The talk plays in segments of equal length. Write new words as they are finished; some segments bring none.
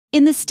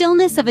In the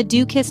stillness of a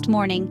dew-kissed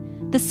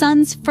morning, the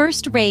sun's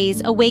first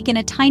rays awaken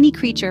a tiny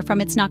creature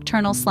from its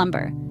nocturnal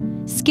slumber.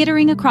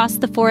 Skittering across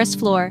the forest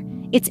floor,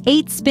 its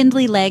 8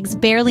 spindly legs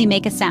barely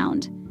make a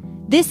sound.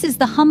 This is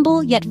the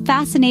humble yet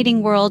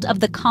fascinating world of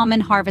the common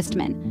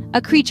harvestman,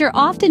 a creature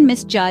often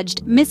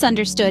misjudged,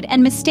 misunderstood,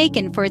 and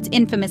mistaken for its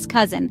infamous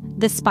cousin,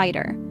 the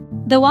spider.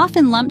 Though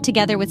often lumped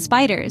together with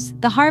spiders,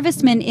 the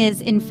harvestman is,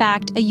 in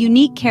fact, a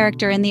unique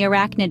character in the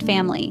arachnid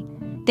family.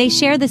 They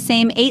share the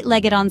same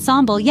 8-legged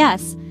ensemble,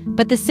 yes,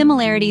 but the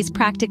similarities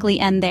practically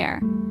end there.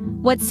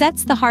 What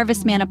sets the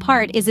harvestman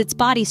apart is its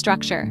body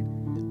structure.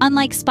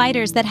 Unlike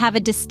spiders that have a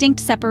distinct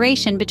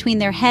separation between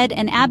their head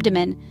and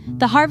abdomen,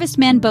 the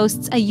harvestman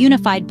boasts a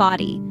unified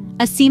body,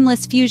 a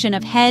seamless fusion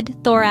of head,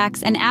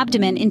 thorax, and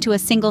abdomen into a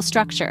single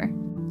structure.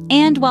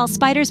 And while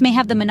spiders may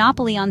have the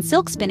monopoly on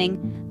silk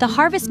spinning, the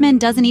harvestman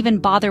doesn't even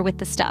bother with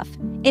the stuff.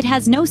 It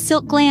has no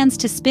silk glands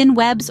to spin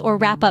webs or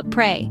wrap up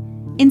prey.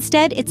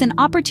 Instead, it's an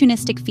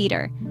opportunistic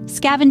feeder,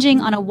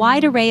 scavenging on a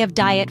wide array of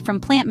diet from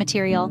plant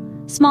material,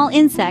 small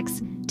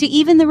insects, to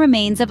even the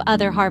remains of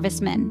other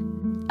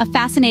harvestmen. A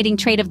fascinating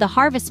trait of the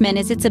harvestman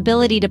is its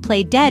ability to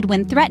play dead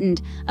when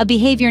threatened, a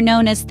behavior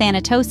known as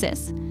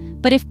thanatosis.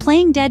 But if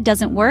playing dead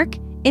doesn't work,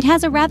 it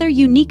has a rather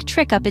unique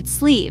trick up its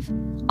sleeve: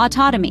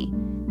 autotomy.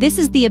 This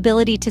is the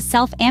ability to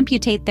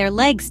self-amputate their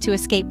legs to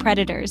escape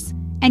predators.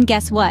 And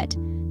guess what?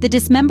 The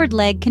dismembered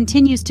leg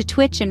continues to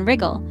twitch and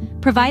wriggle,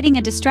 providing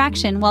a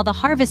distraction while the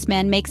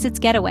harvestman makes its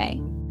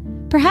getaway.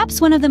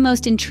 Perhaps one of the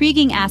most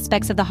intriguing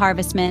aspects of the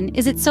harvestman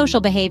is its social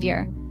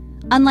behavior.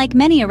 Unlike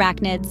many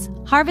arachnids,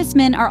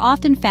 harvestmen are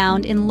often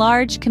found in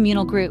large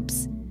communal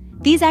groups.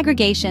 These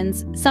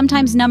aggregations,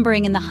 sometimes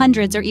numbering in the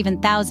hundreds or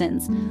even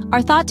thousands,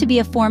 are thought to be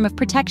a form of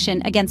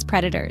protection against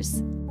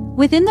predators.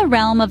 Within the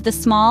realm of the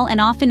small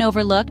and often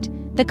overlooked,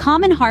 the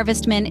common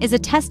harvestman is a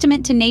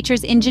testament to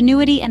nature's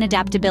ingenuity and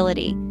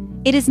adaptability.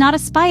 It is not a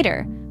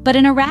spider, but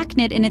an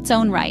arachnid in its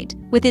own right,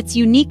 with its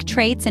unique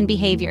traits and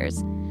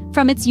behaviors.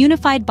 From its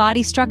unified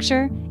body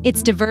structure,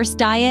 its diverse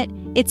diet,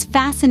 its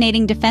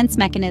fascinating defense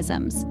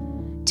mechanisms,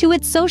 to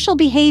its social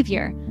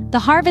behavior, the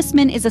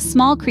harvestman is a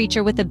small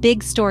creature with a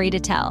big story to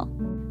tell.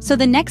 So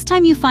the next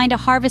time you find a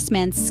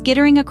harvestman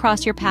skittering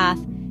across your path,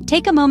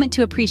 take a moment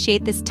to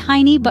appreciate this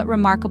tiny but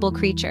remarkable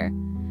creature.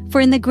 For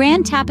in the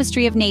grand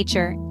tapestry of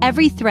nature,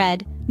 every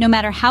thread, no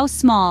matter how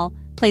small,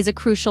 plays a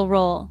crucial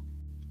role.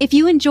 If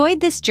you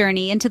enjoyed this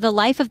journey into the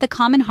life of the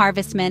common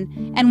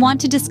harvestman and want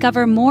to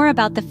discover more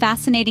about the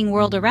fascinating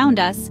world around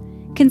us,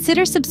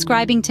 consider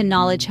subscribing to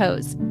Knowledge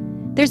Hose.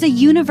 There's a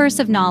universe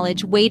of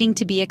knowledge waiting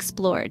to be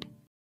explored.